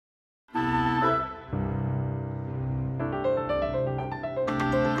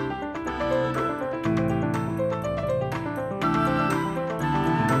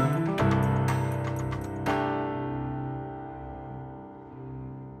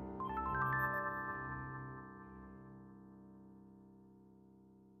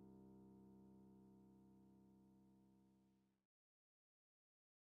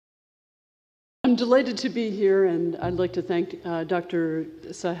I'm delighted to be here, and I'd like to thank Dr.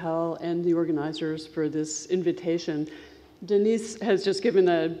 Sahel and the organizers for this invitation. Denise has just given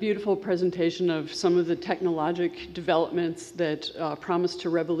a beautiful presentation of some of the technologic developments that promise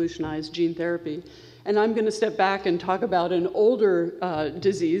to revolutionize gene therapy. And I'm going to step back and talk about an older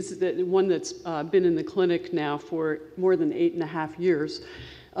disease, one that's been in the clinic now for more than 8.5 years.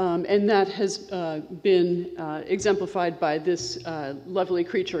 And that has been exemplified by this lovely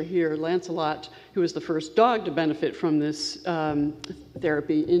creature here, Lancelot, who was the first dog to benefit from this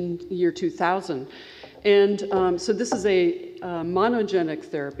therapy in the year 2000. And so this is a monogenic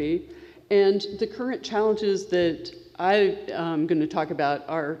therapy, and the current challenges that I'm going to talk about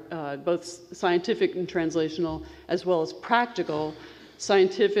are both scientific and translational, as well as practical.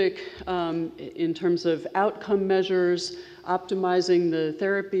 Scientific in terms of outcome measures, optimizing the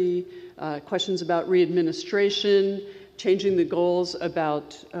therapy, questions about readministration, changing the goals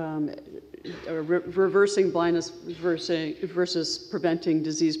about reversing blindness versus preventing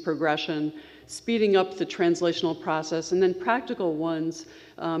disease progression, speeding up the translational process, and then practical ones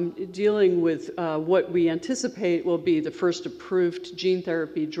dealing with what we anticipate will be the first approved gene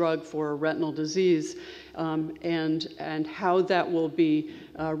therapy drug for retinal disease, and how that will be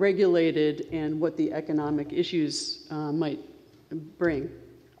regulated and what the economic issues might bring.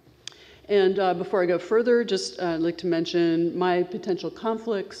 And before I go further, I'd like to mention my potential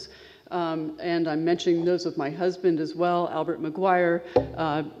conflicts, and I'm mentioning those of my husband as well, Albert McGuire.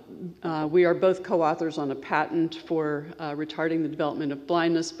 We are both co-authors on a patent for retarding the development of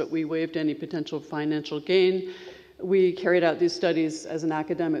blindness, but we waived any potential financial gain. We carried out these studies as an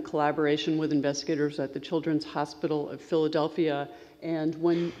academic collaboration with investigators at the Children's Hospital of Philadelphia, and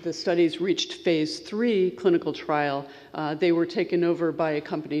when the studies reached phase 3 clinical trial, they were taken over by a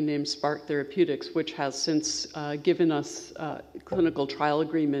company named Spark Therapeutics, which has since given us clinical trial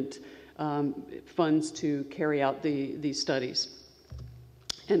agreement funds to carry out these studies.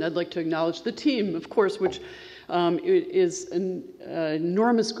 And I'd like to acknowledge the team, of course, which is an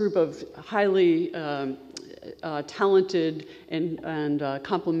enormous group of highly talented and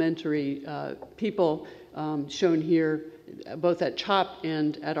complementary people shown here, both at CHOP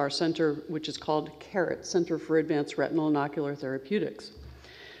and at our center, which is called CARET, Center for Advanced Retinal and Ocular Therapeutics.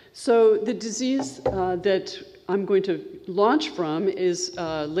 So the disease that I'm going to launch from is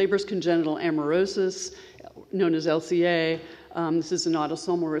Leber's congenital amaurosis, known as LCA. This is an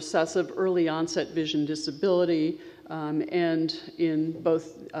autosomal recessive early onset vision disability, and in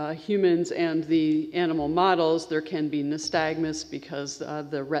both humans and the animal models, there can be nystagmus because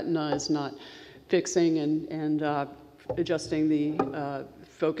the retina is not fixing and adjusting the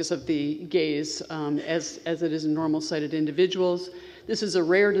focus of the gaze as it is in normal-sighted individuals. This is a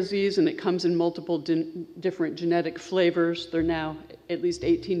rare disease, and it comes in multiple different genetic flavors. There are now at least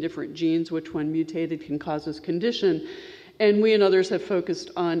 18 different genes, which when mutated can cause this condition. And we and others have focused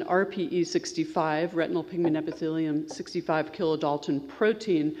on RPE65, retinal pigment epithelium 65 kilodalton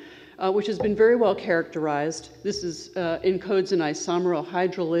protein, which has been very well characterized. This encodes an isomeral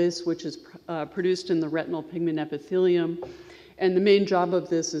hydrolase, which is produced in the retinal pigment epithelium. And the main job of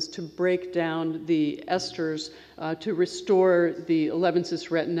this is to break down the esters to restore the 11-cis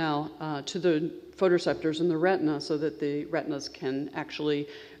retinal to the photoreceptors in the retina so that the retinas can actually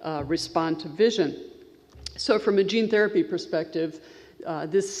respond to vision. So from a gene therapy perspective,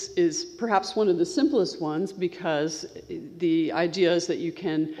 this is perhaps one of the simplest ones because the idea is that you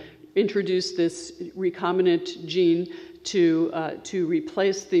can introduce this recombinant gene to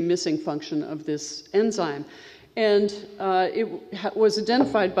replace the missing function of this enzyme. And it was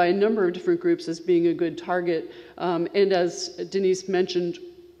identified by a number of different groups as being a good target. And as Denise mentioned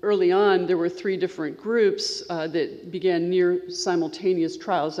early on, there were 3 different groups that began near simultaneous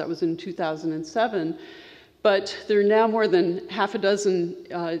trials. That was in 2007. But there are now more than half a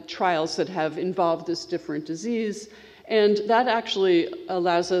dozen trials that have involved this different disease. And that actually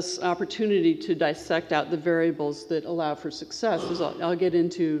allows us an opportunity to dissect out the variables that allow for success, as I'll get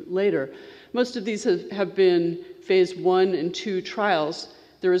into later. Most of these have been phase 1 and 2 trials.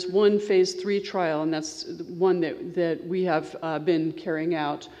 There is one phase 3 trial, and that's one that we have been carrying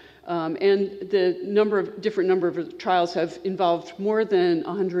out. And the different number of trials have involved more than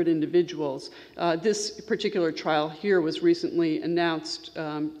 100 individuals. This particular trial here was recently announced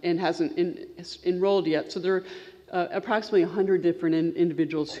and hasn't enrolled yet. So there are approximately 100 different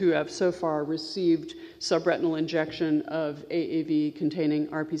individuals who have so far received subretinal injection of AAV containing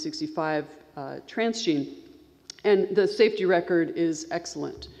RP65 transgene. And the safety record is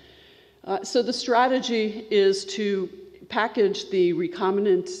excellent. So the strategy is to package the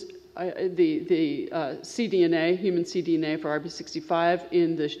recombinant the cDNA, human cDNA for RP65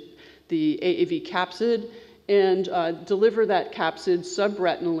 in the AAV capsid and deliver that capsid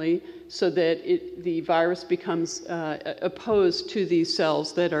subretinally so that the virus becomes opposed to these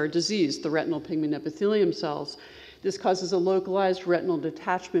cells that are diseased, the retinal pigment epithelium cells. This causes a localized retinal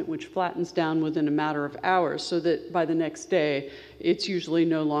detachment which flattens down within a matter of hours so that by the next day it's usually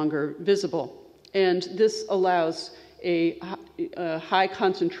no longer visible. And this allows a high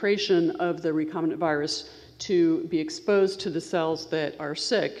concentration of the recombinant virus to be exposed to the cells that are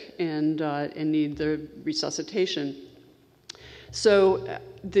sick and need the resuscitation. So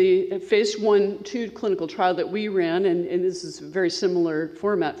the phase 1/2 clinical trial that we ran, and this is a very similar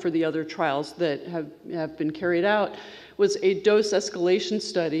format for the other trials that have been carried out, was a dose escalation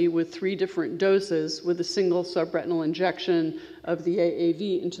study with 3 different doses with a single subretinal injection of the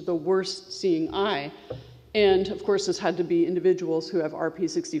AAV into the worst seeing eye. And of course, this had to be individuals who have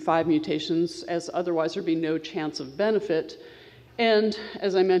RP65 mutations, as otherwise there'd be no chance of benefit. And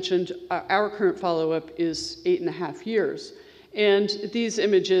as I mentioned, our current follow-up is 8.5 years. And these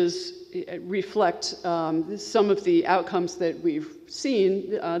images reflect some of the outcomes that we've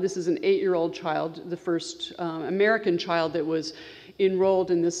seen. This is an 8-year-old child, the first American child that was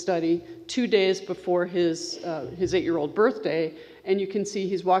enrolled in this study 2 days before his 8-year-old birthday. And you can see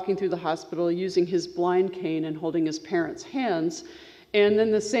he's walking through the hospital using his blind cane and holding his parents' hands. And then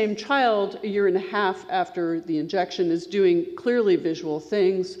the same child, 1.5 years after the injection, is doing clearly visual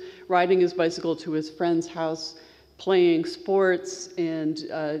things, riding his bicycle to his friend's house, playing sports and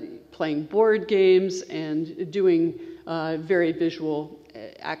playing board games and doing very visual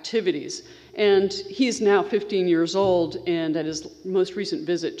activities. And he's now 15 years old, and at his most recent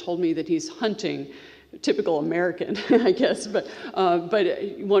visit told me that he's hunting. Typical American, I guess, but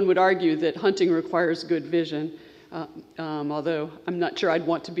one would argue that hunting requires good vision, although I'm not sure I'd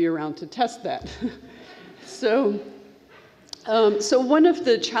want to be around to test that. So one of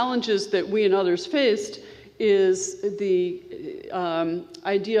the challenges that we and others faced is the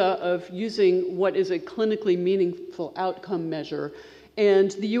idea of using what is a clinically meaningful outcome measure.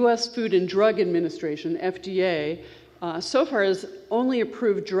 And the U.S. Food and Drug Administration, FDA, so far has only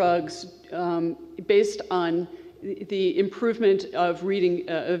approved drugs based on the improvement of reading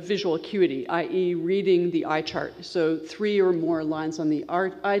visual acuity, i.e. reading the eye chart, so 3 or more lines on the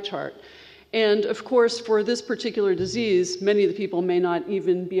eye chart. And of course, for this particular disease, many of the people may not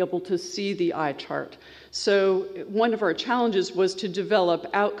even be able to see the eye chart. So one of our challenges was to develop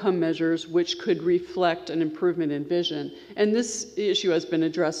outcome measures which could reflect an improvement in vision. And this issue has been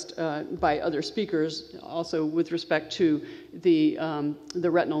addressed by other speakers, also with respect to the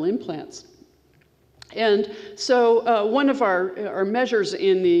retinal implants. And so one of our measures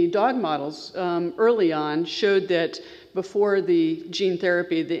in the dog models early on showed that before the gene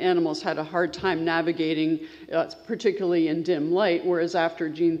therapy, the animals had a hard time navigating, particularly in dim light, whereas after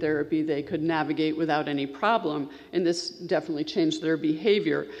gene therapy, they could navigate without any problem, and this definitely changed their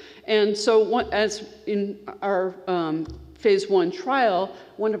behavior. And so as in our phase 1 trial,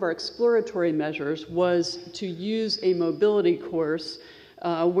 one of our exploratory measures was to use a mobility course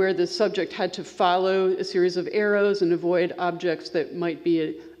where the subject had to follow a series of arrows and avoid objects that might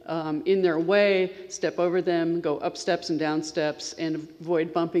be in their way, step over them, go up steps and down steps, and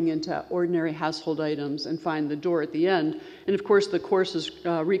avoid bumping into ordinary household items and find the door at the end. And of course, the course is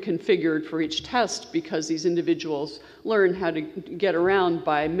reconfigured for each test because these individuals learn how to get around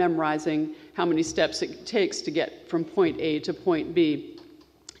by memorizing how many steps it takes to get from point A to point B.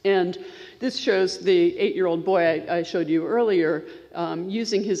 And this shows the 8-year-old boy I showed you earlier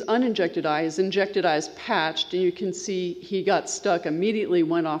using his uninjected eye. His injected eye is patched, and you can see he got stuck, immediately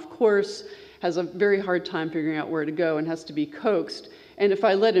went off course, has a very hard time figuring out where to go, and has to be coaxed. And if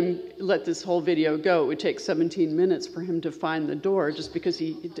I let this whole video go, it would take 17 minutes for him to find the door just because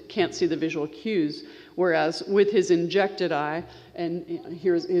he can't see the visual cues. Whereas with his injected eye, and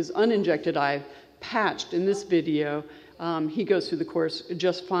here's his uninjected eye patched in this video, he goes through the course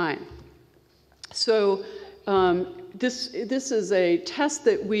just fine. So this is a test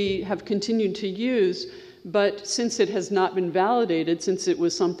that we have continued to use, but since it has not been validated, since it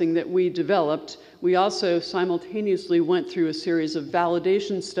was something that we developed, we also simultaneously went through a series of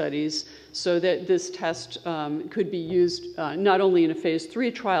validation studies so that this test could be used not only in a phase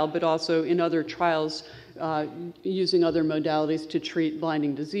 3 trial, but also in other trials using other modalities to treat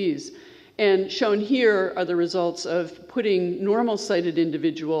blinding disease. And shown here are the results of putting normal-sighted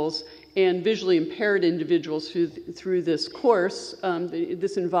individuals and visually impaired individuals through this course.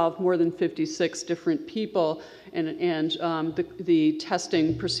 This involved more than 56 different people, and the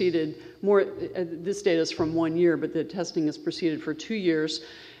testing proceeded more, this data is from 1 year, but the testing has proceeded for 2 years.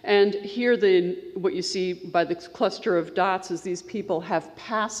 And here, what you see by the cluster of dots is these people have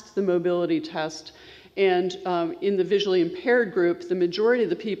passed the mobility test. And in the visually impaired group, the majority of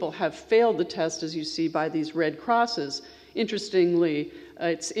the people have failed the test, as you see by these red crosses. Interestingly,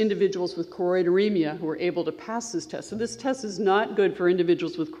 it's individuals with choroideremia who are able to pass this test. So this test is not good for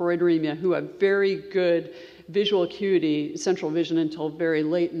individuals with choroideremia who have very good visual acuity, central vision, until very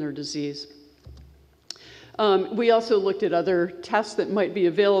late in their disease. We also looked at other tests that might be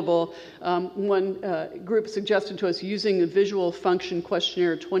available. One group suggested to us using the Visual Function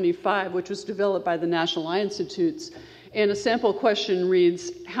Questionnaire 25, which was developed by the National Eye Institutes. And a sample question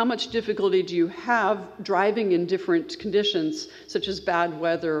reads, how much difficulty do you have driving in different conditions, such as bad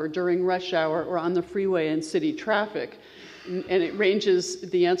weather or during rush hour or on the freeway in city traffic? And it ranges,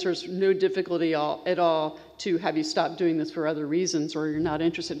 the answer is no difficulty at all, to have you stopped doing this for other reasons or you're not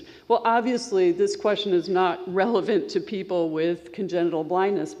interested. Well, obviously, this question is not relevant to people with congenital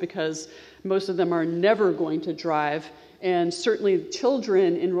blindness because most of them are never going to drive, and certainly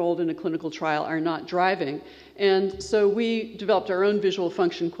children enrolled in a clinical trial are not driving. And so we developed our own visual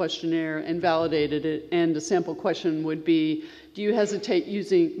function questionnaire and validated it, and the sample question would be, do you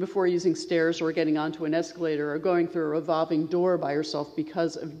hesitate before using stairs or getting onto an escalator or going through a revolving door by yourself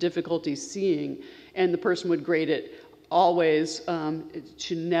because of difficulty seeing? And the person would grade it always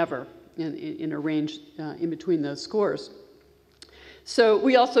to never in a range in between those scores. So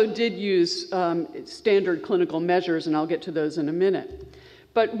we also did use standard clinical measures, and I'll get to those in a minute.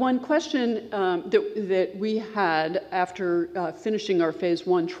 But one question that we had after finishing our phase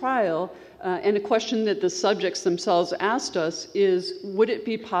 1 trial, and a question that the subjects themselves asked us is, would it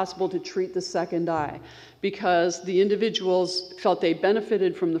be possible to treat the second eye? Because the individuals felt they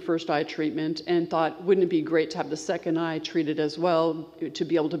benefited from the first eye treatment and thought, wouldn't it be great to have the second eye treated as well to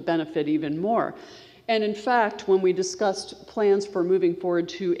be able to benefit even more? And in fact, when we discussed plans for moving forward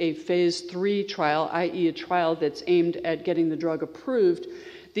to a phase 3 trial, i.e. a trial that's aimed at getting the drug approved,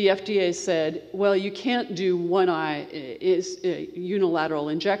 the FDA said, well, you can't do one eye unilateral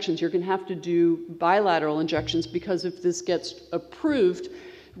injections. You're going to have to do bilateral injections because if this gets approved,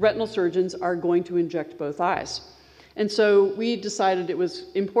 retinal surgeons are going to inject both eyes. And so we decided it was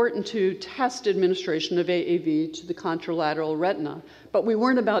important to test administration of AAV to the contralateral retina. But we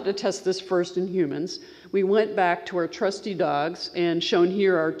weren't about to test this first in humans. We went back to our trusty dogs, and shown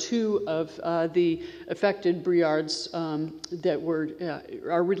here are 2 of the affected Briards that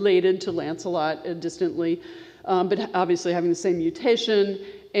are related to Lancelot distantly, but obviously having the same mutation.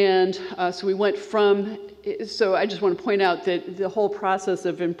 And so we went from, so I just want to point out that the whole process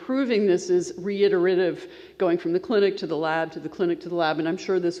of improving this is reiterative, going from the clinic to the lab to the clinic to the lab, and I'm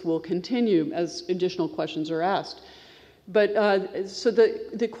sure this will continue as additional questions are asked. But so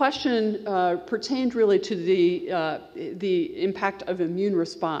the question pertained really to the impact of immune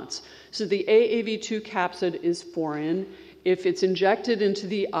response. So the AAV2 capsid is foreign. If it's injected into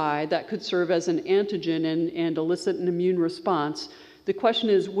the eye, that could serve as an antigen and elicit an immune response. The question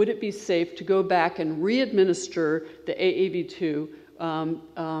is, would it be safe to go back and re-administer the AAV2,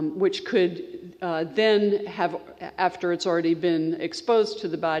 which could then have, after it's already been exposed to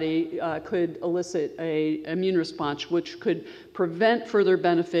the body, could elicit an immune response, which could prevent further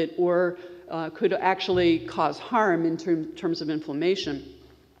benefit or could actually cause harm in terms of inflammation.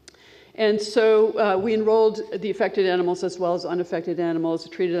 And so we enrolled the affected animals as well as unaffected animals,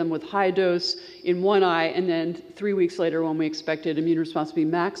 treated them with high dose in one eye, and then 3 weeks later, when we expected immune response to be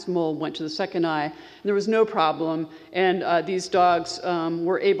maximal, went to the second eye, and there was no problem. And these dogs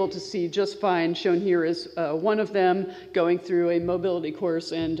were able to see just fine. Shown here is one of them going through a mobility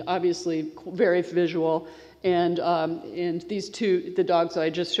course, and obviously very visual. And these 2, the dogs that I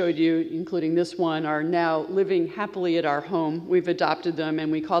just showed you, including this one, are now living happily at our home. We've adopted them,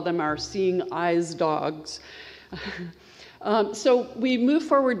 and we call them our seeing eyes dogs. So we move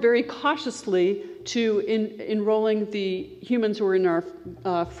forward very cautiously to enrolling the humans who were in our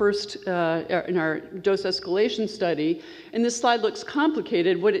in our dose escalation study. And this slide looks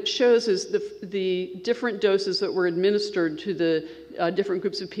complicated. What it shows is the different doses that were administered to the different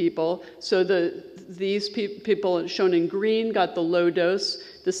groups of people. So these people shown in green got the low dose,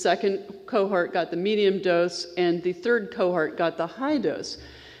 the second cohort got the medium dose, and the third cohort got the high dose.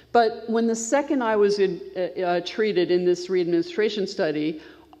 But when the second eye was treated in this re-administration study,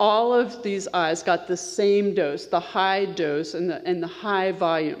 all of these eyes got the same dose, the high dose and the high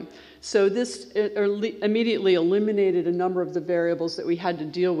volume. So this immediately eliminated a number of the variables that we had to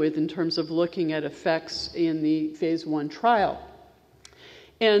deal with in terms of looking at effects in the phase 1 trial.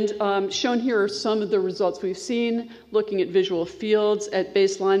 And shown here are some of the results we've seen, looking at visual fields at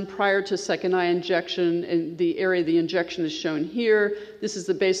baseline prior to second eye injection, and the area of the injection is shown here. This is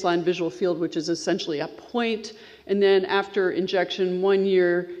the baseline visual field, which is essentially a point. And then after injection 1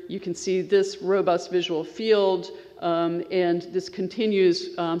 year, you can see this robust visual field, and this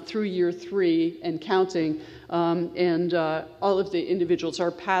continues through year 3 and counting. All of the individuals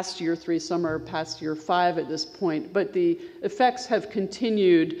are past year 3, some are past year 5 at this point, but the effects have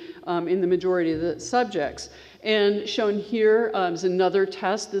continued in the majority of the subjects. And shown here is another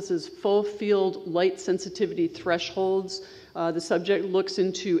test. This is full field light sensitivity thresholds. The subject looks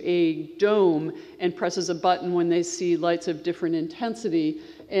into a dome and presses a button when they see lights of different intensity.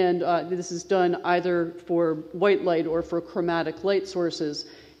 And this is done either for white light or for chromatic light sources.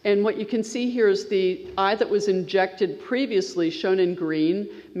 And what you can see here is the eye that was injected previously, shown in green,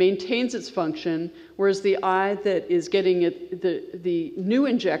 maintains its function, whereas the eye that is getting the new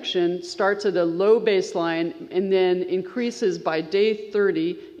injection starts at a low baseline and then increases by day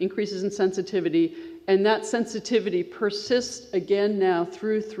 30, increases in sensitivity, and that sensitivity persists again now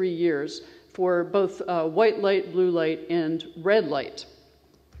through 3 years for both white light, blue light, and red light.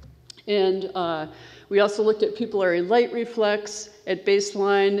 And we also looked at pupillary light reflex. At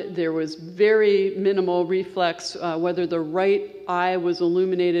baseline, there was very minimal reflex, whether the right eye was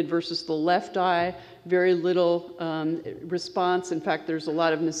illuminated versus the left eye, very little response. In fact, there's a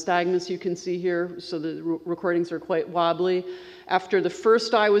lot of nystagmus you can see here, so the recordings are quite wobbly. After the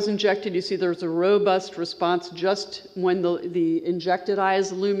first eye was injected, you see there's a robust response just when the injected eye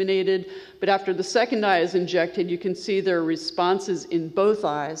is illuminated. But after the second eye is injected, you can see there are responses in both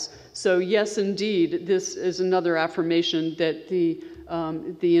eyes. So yes, indeed, this is another affirmation that the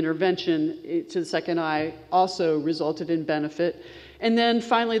intervention to the second eye also resulted in benefit. And then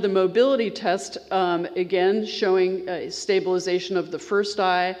finally, the mobility test, again, showing stabilization of the first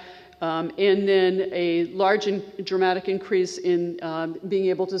eye, and then a large and dramatic increase in being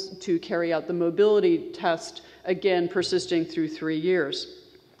able to carry out the mobility test, again, persisting through 3 years.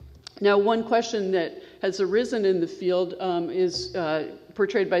 Now, one question that has arisen in the field is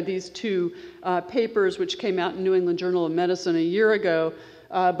portrayed by these two papers, which came out in New England Journal of Medicine a year ago,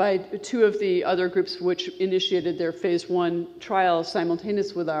 by two of the other groups which initiated their phase 1 trial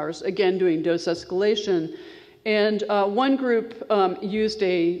simultaneous with ours, again doing dose escalation. And one group used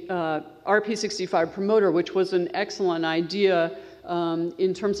a RP65 promoter, which was an excellent idea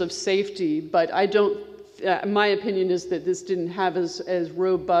in terms of safety, but I don't, my opinion is that this didn't have as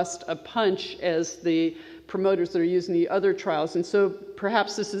robust a punch as the promoters that are used in the other trials. And so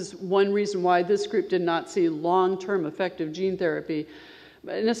perhaps this is one reason why this group did not see long-term effective gene therapy.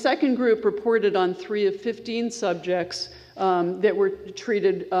 And a second group reported on 3 of 15 subjects that were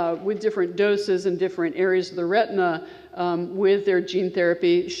treated with different doses in different areas of the retina with their gene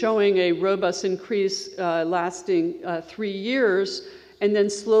therapy, showing a robust increase lasting 3 years and then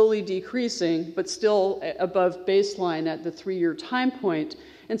slowly decreasing, but still above baseline at the 3-year time point.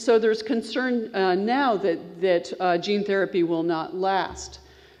 And so there's concern now that gene therapy will not last.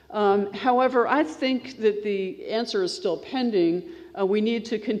 However, I think that the answer is still pending. We need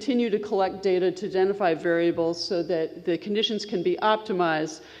to continue to collect data to identify variables so that the conditions can be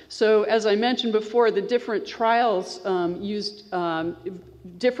optimized. So as I mentioned before, the different trials used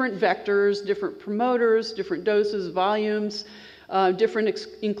different vectors, different promoters, different doses, volumes, different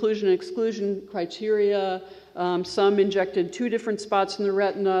inclusion and exclusion criteria. Some injected 2 different spots in the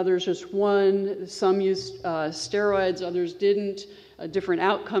retina, others just 1. Some used steroids, others didn't, different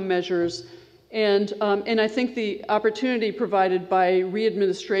outcome measures. And I think the opportunity provided by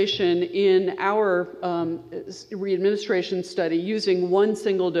readministration in our readministration study, using 1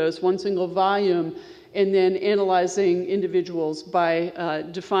 single dose, 1 single volume, and then analyzing individuals by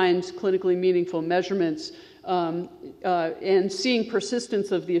defined clinically meaningful measurements, and seeing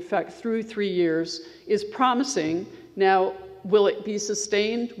persistence of the effect through 3 years is promising. Now, will it be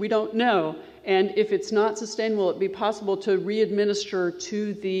sustained? We don't know. And if it's not sustained, will it be possible to readminister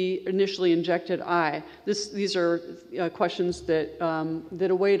to the initially injected eye? These are questions that,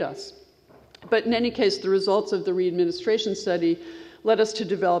 that await us. But in any case, the results of the readministration study led us to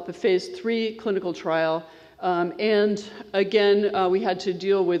develop a phase 3 clinical trial. And again, we had to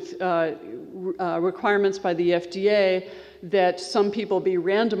deal with requirements by the FDA that some people be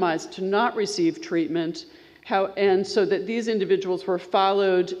randomized to not receive treatment, and so that these individuals were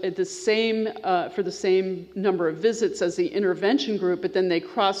followed at the same, for the same number of visits as the intervention group, but then they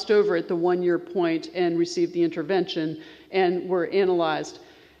crossed over at the 1-year point and received the intervention and were analyzed.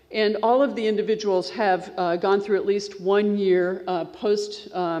 And all of the individuals have gone through at least 1 year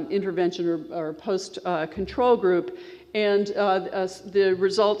post-intervention or post-control group, And the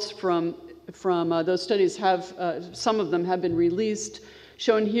results from those studies have, some of them have been released.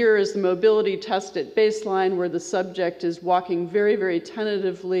 Shown here is the mobility test at baseline, where the subject is walking very, very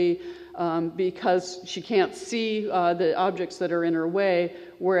tentatively because she can't see the objects that are in her way,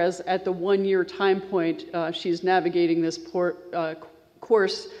 whereas at the 1-year time point, she's navigating this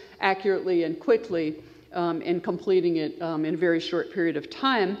course accurately and quickly and completing it in a very short period of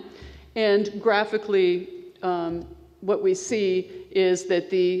time. And graphically, what we see is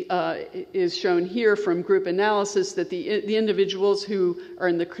that is shown here from group analysis that the individuals who are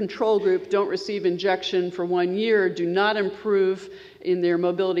in the control group don't receive injection for 1 year do not improve in their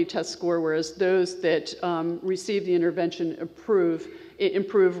mobility test score, whereas those that receive the intervention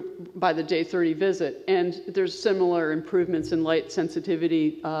improve by the day 30 visit. And there's similar improvements in light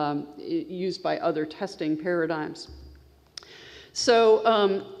sensitivity used by other testing paradigms.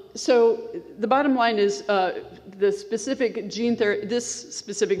 So the bottom line is this specific gene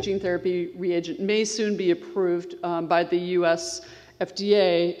therapy reagent may soon be approved by the US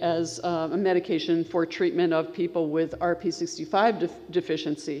FDA as a medication for treatment of people with RP65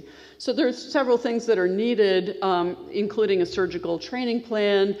 deficiency. So there's several things that are needed, including a surgical training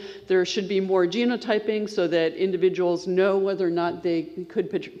plan. There should be more genotyping so that individuals know whether or not they could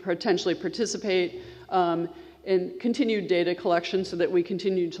potentially participate, and continued data collection so that we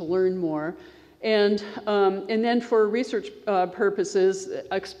continue to learn more. And then for research purposes,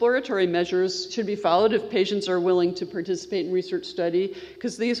 exploratory measures should be followed if patients are willing to participate in research study,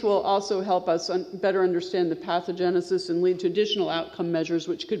 because these will also help us better understand the pathogenesis and lead to additional outcome measures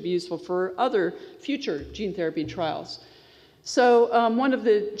which could be useful for other future gene therapy trials. So one of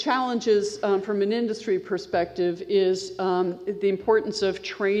the challenges from an industry perspective is the importance of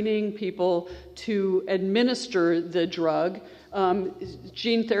training people to administer the drug.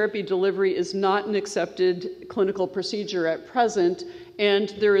 Gene therapy delivery is not an accepted clinical procedure at present, and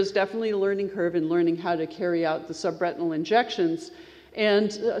there is definitely a learning curve in learning how to carry out the subretinal injections.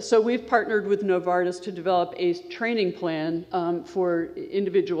 And so we've partnered with Novartis to develop a training plan for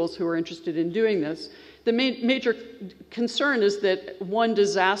individuals who are interested in doing this. The major concern is that one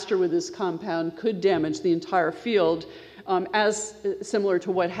disaster with this compound could damage the entire field, as similar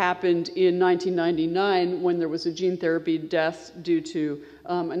to what happened in 1999 when there was a gene therapy death due to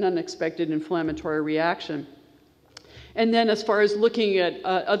an unexpected inflammatory reaction. And then as far as looking at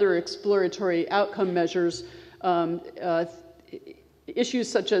other exploratory outcome measures,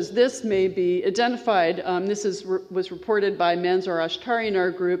 issues such as this may be identified. This was reported by Manzar Ashtari in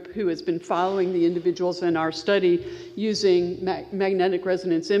our group, who has been following the individuals in our study using magnetic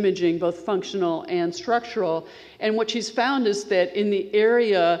resonance imaging, both functional and structural. And what she's found is that in the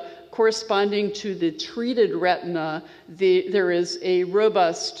area corresponding to the treated retina, there is a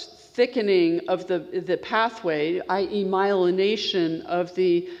robust thickening of the pathway, i.e. myelination of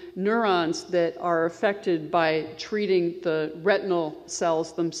the neurons that are affected by treating the retinal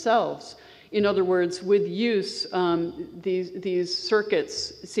cells themselves. In other words, with use, these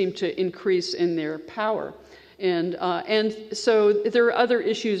circuits seem to increase in their power. And so there are other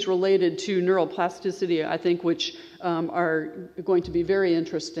issues related to neuroplasticity, I think, which are going to be very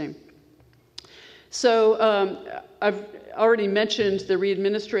interesting. So I've already mentioned the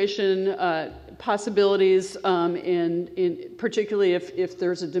readministration possibilities, particularly if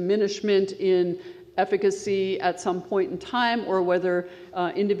there's a diminishment in efficacy at some point in time, or whether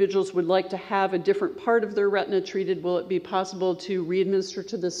individuals would like to have a different part of their retina treated. Will it be possible to readminister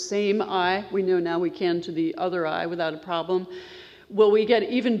to the same eye? We know now we can to the other eye without a problem. Will we get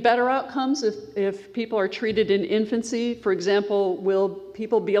even better outcomes if people are treated in infancy? For example, will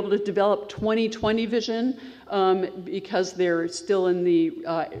people be able to develop 20/20 vision because they're still in the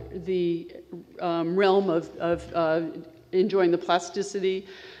realm of enjoying the plasticity?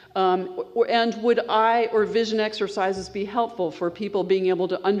 And would eye or vision exercises be helpful for people being able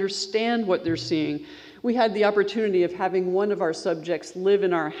to understand what they're seeing? We had the opportunity of having one of our subjects live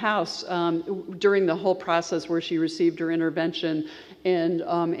in our house during the whole process where she received her intervention and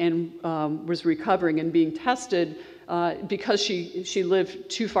was recovering and being tested because she lived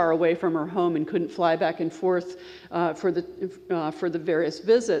too far away from her home and couldn't fly back and forth for the various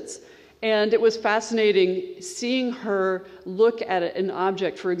visits. And it was fascinating seeing her look at an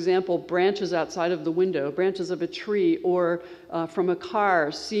object, for example, branches outside of the window, branches of a tree, or from a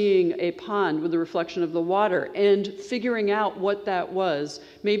car, seeing a pond with the reflection of the water, and figuring out what that was.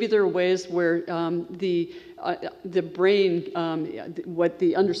 Maybe there are ways where the brain, what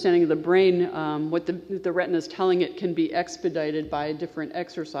the understanding of the brain, what the retina is telling it can be expedited by different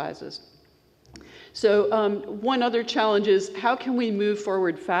exercises. So one other challenge is, how can we move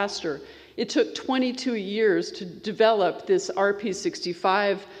forward faster? It took 22 years to develop this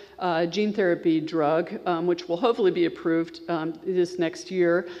RP65 gene therapy drug, which will hopefully be approved this next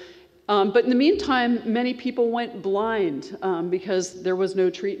year. But in the meantime, many people went blind because there was no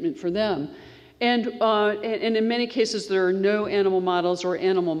treatment for them. And in many cases, there are no animal models, or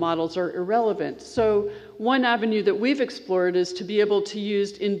animal models are irrelevant. So one avenue that we've explored is to be able to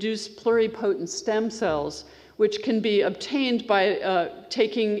use induced pluripotent stem cells, which can be obtained by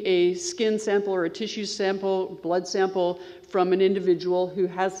taking a skin sample or a tissue sample, blood sample from an individual who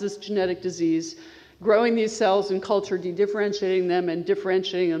has this genetic disease, growing these cells in culture, dedifferentiating them, and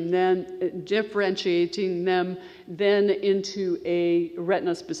differentiating them then into a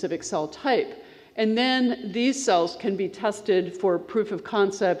retina-specific cell type. And then these cells can be tested for proof of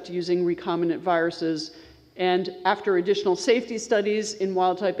concept using recombinant viruses. And after additional safety studies in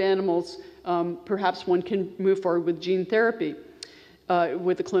wild-type animals, perhaps one can move forward with gene therapy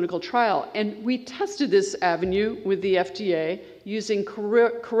with a clinical trial. And we tested this avenue with the FDA using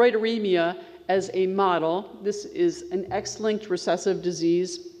choroideremia as a model. This is an X-linked recessive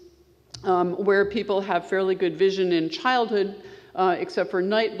disease where people have fairly good vision in childhood, except for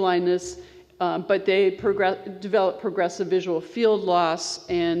night blindness, but they develop progressive visual field loss,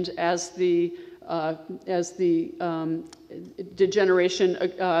 and as the degeneration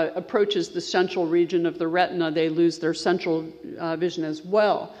approaches the central region of the retina, they lose their central vision as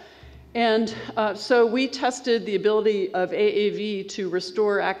well. And so we tested the ability of AAV to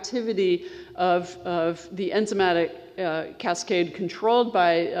restore activity of the enzymatic cascade controlled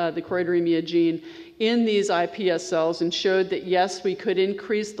by the choroideremia gene in these iPS cells, and showed that yes, we could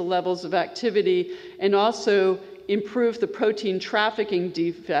increase the levels of activity and also improve the protein trafficking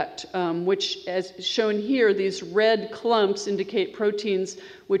defect, which, as shown here, these red clumps indicate proteins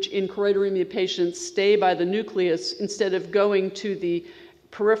which in choroideremia patients stay by the nucleus instead of going to the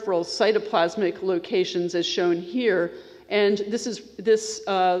peripheral cytoplasmic locations as shown here. And this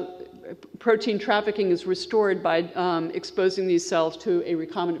protein trafficking is restored by exposing these cells to a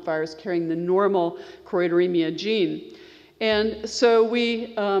recombinant virus carrying the normal choroideremia gene. And so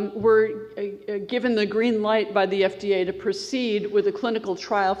we were given the green light by the FDA to proceed with a clinical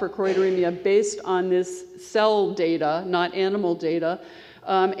trial for choroideremia based on this cell data, not animal data.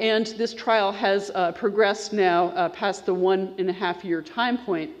 And this trial has progressed now past the 1.5-year time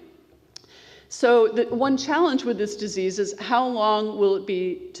point. So the one challenge with this disease is how long will it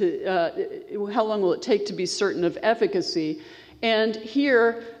take to be certain of efficacy? And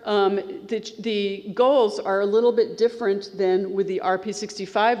here, the goals are a little bit different than with the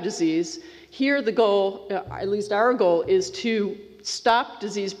RP65 disease. Here, the goal, at least our goal, is to stop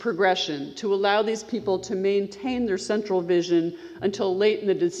disease progression, to allow these people to maintain their central vision until late in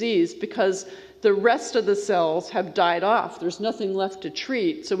the disease, because the rest of the cells have died off. There's nothing left to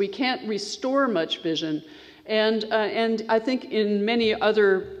treat, so we can't restore much vision. And I think in many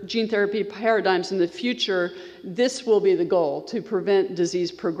other gene therapy paradigms in the future, this will be the goal, to prevent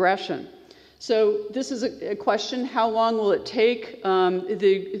disease progression. So this is a question: how long will it take?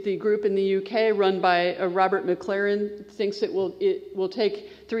 The group in the UK, run by Robert McLaren, thinks it will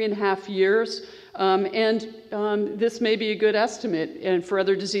take 3.5 years. This may be a good estimate, and for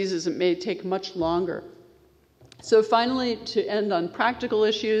other diseases it may take much longer. So finally, to end on practical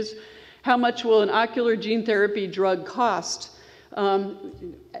issues, how much will an ocular gene therapy drug cost?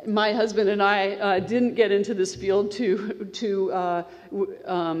 My husband and I didn't get into this field to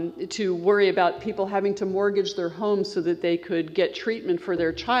worry about people having to mortgage their homes so that they could get treatment for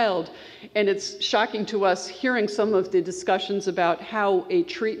their child. And it's shocking to us hearing some of the discussions about how a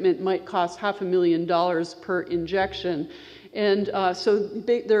treatment might cost $500,000 per injection. And so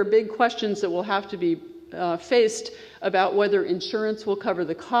there are big questions that will have to be faced about whether insurance will cover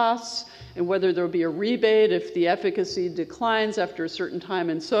the costs, and whether there will be a rebate if the efficacy declines after a certain time,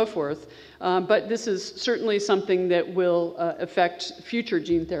 and so forth. But this is certainly something that will affect future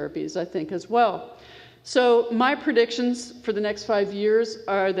gene therapies, I think, as well. So my predictions for the next 5 years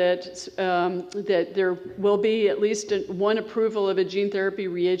are that, that there will be at least one approval of a gene therapy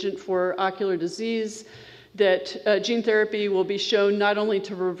reagent for ocular disease, that gene therapy will be shown not only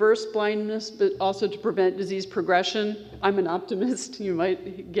to reverse blindness, but also to prevent disease progression. I'm an optimist, you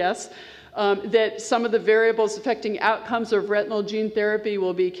might guess. That some of the variables affecting outcomes of retinal gene therapy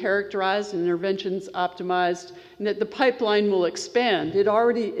will be characterized and interventions optimized, and that the pipeline will expand. It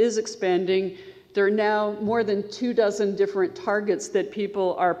already is expanding. There are now more than 24 different targets that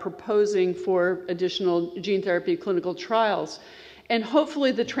people are proposing for additional gene therapy clinical trials. And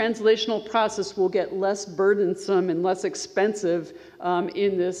hopefully the translational process will get less burdensome and less expensive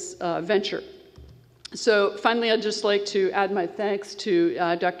in this venture. So finally, I'd just like to add my thanks to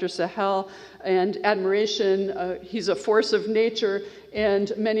Dr. Sahel and admiration. He's a force of nature,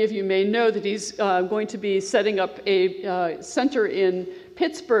 and many of you may know that he's going to be setting up a center in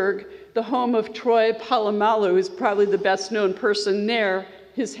Pittsburgh, the home of Troy Polamalu, who's probably the best known person there.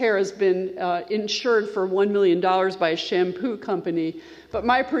 His hair has been insured for $1 million by a shampoo company. But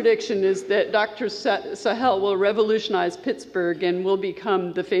my prediction is that Dr. Sahel will revolutionize Pittsburgh and will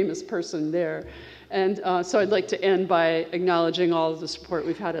become the famous person there. And so I'd like to end by acknowledging all of the support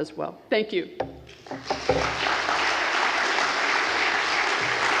we've had as well. Thank you.